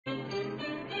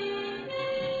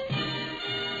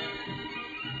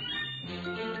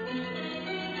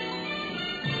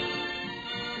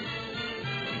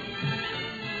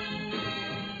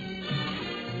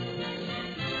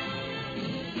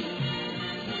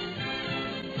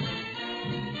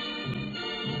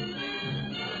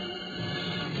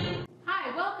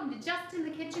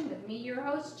me, your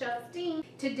host, Justine.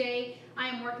 Today, I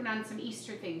am working on some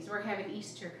Easter things. We're having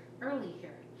Easter early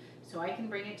here, so I can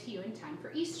bring it to you in time for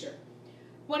Easter.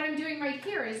 What I'm doing right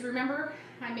here is, remember,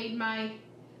 I made my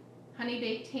honey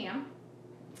baked ham.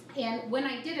 And when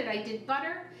I did it, I did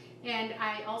butter, and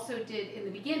I also did, in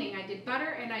the beginning, I did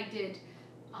butter, and I did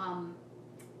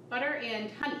butter and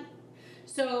honey.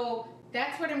 So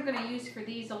that's what I'm going to use for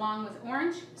these, along with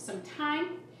orange, some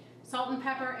thyme, salt and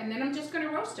pepper, and then I'm just going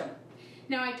to roast them.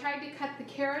 Now I tried to cut the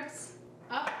carrots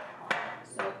up,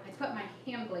 so I put my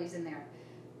ham glaze in there.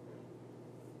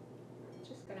 I'm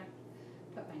just going to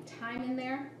put my thyme in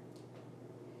there.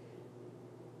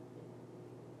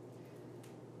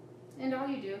 And all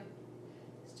you do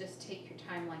is just take your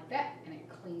thyme like that, and it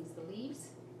cleans the leaves.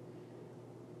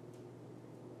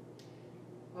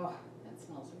 Oh, that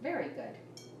smells very good.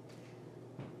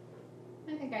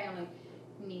 I think I only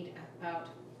need about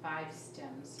 5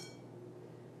 stems.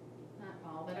 Not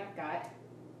all that I've got.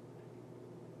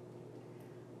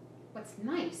 What's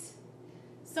nice,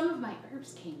 some of my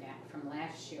herbs came back from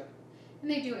last year,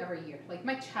 and they do every year, like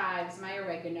my chives, my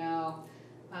oregano,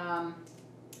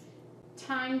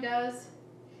 thyme does,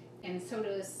 and so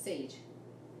does sage.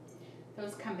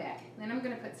 Those come back. Then I'm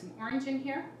going to put some orange in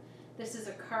here. This is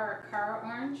a Cara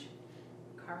orange.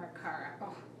 Cara.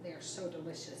 Oh, they are so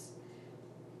delicious.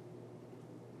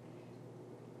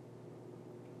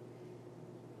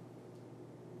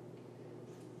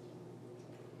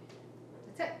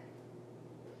 That's it.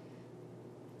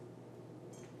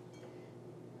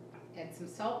 Add some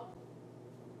salt.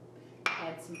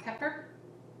 Add some pepper.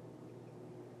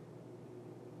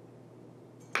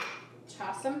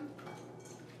 Toss them.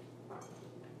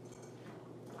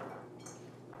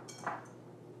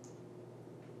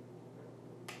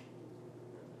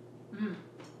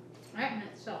 That in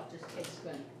itself just tastes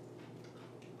good.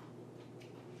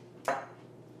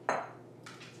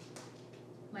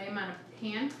 Lay them on a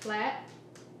pan flat.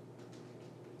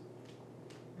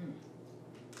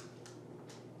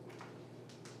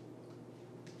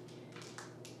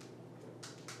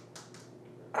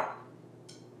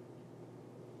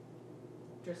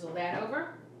 Drizzle that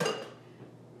over.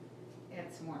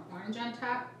 Add some more orange on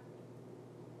top.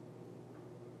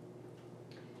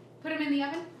 Put them in the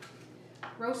oven.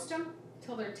 Roast them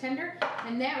till they're tender,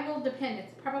 and that will depend.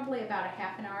 It's probably about a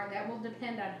half an hour. That will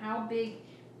depend on how big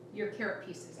your carrot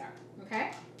pieces are.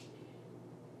 Okay?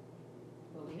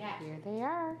 We'll be back. Here they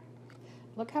are.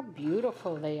 Look how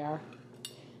beautiful they are.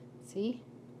 See?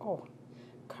 Oh,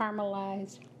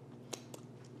 caramelized.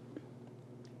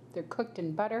 They're cooked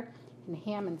in butter and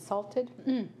ham and salted.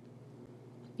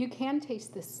 You can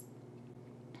taste this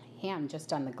ham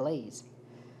just on the glaze.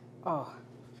 Oh,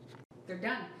 they're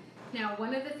done. Now,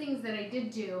 one of the things that I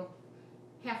did do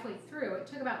halfway through, it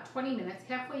took about 20 minutes,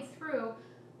 halfway through,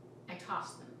 I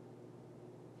tossed them.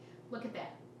 Look at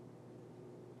that.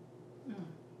 The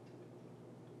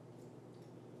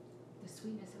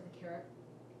sweetness of the carrot,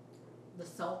 the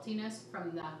saltiness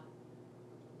from the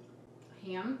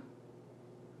ham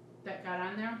that got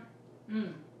on there,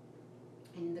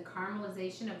 and the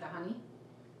caramelization of the honey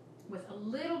with a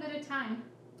little bit of thyme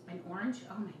and orange.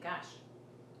 Oh my gosh,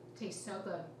 it tastes so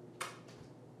good.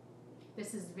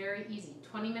 This is very easy.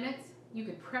 20 minutes. You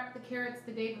could prep the carrots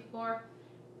the day before,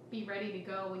 be ready to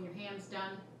go when your ham's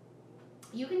done.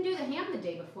 You can do the ham the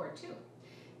day before too,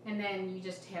 and then you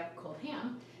just have cold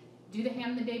ham. Do the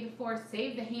ham the day before,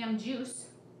 save the ham juice,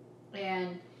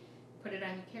 and put it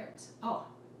on your carrots. Oh.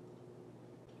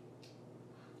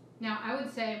 Now, I would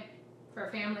say for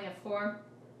a family of 4,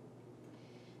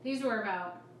 these were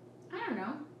about, I don't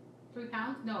know, 3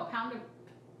 pounds? No, a pound of,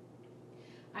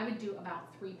 I would do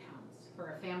about 3 pounds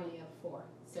for a family of 4,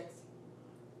 6,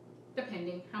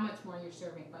 depending how much more you're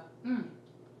serving, but and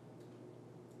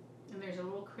there's a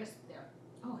little crisp there.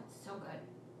 Oh, it's so good.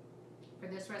 For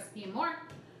this recipe and more,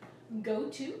 go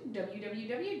to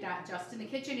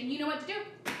www.justinthekitchen, and you know what to do.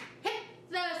 Hit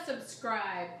the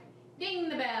subscribe, ding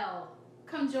the bell,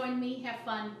 come join me, have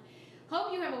fun.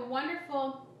 Hope you have a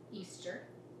wonderful Easter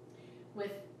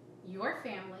with your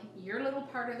family, your little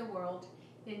part of the world,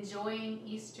 enjoying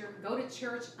Easter. Go to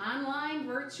church, online,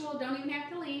 virtual, don't even have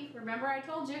to leave. Remember I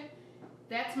told you,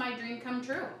 that's my dream come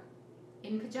true.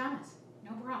 In pajamas,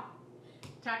 no bra.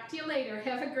 Talk to you later.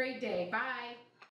 Have a great day. Bye.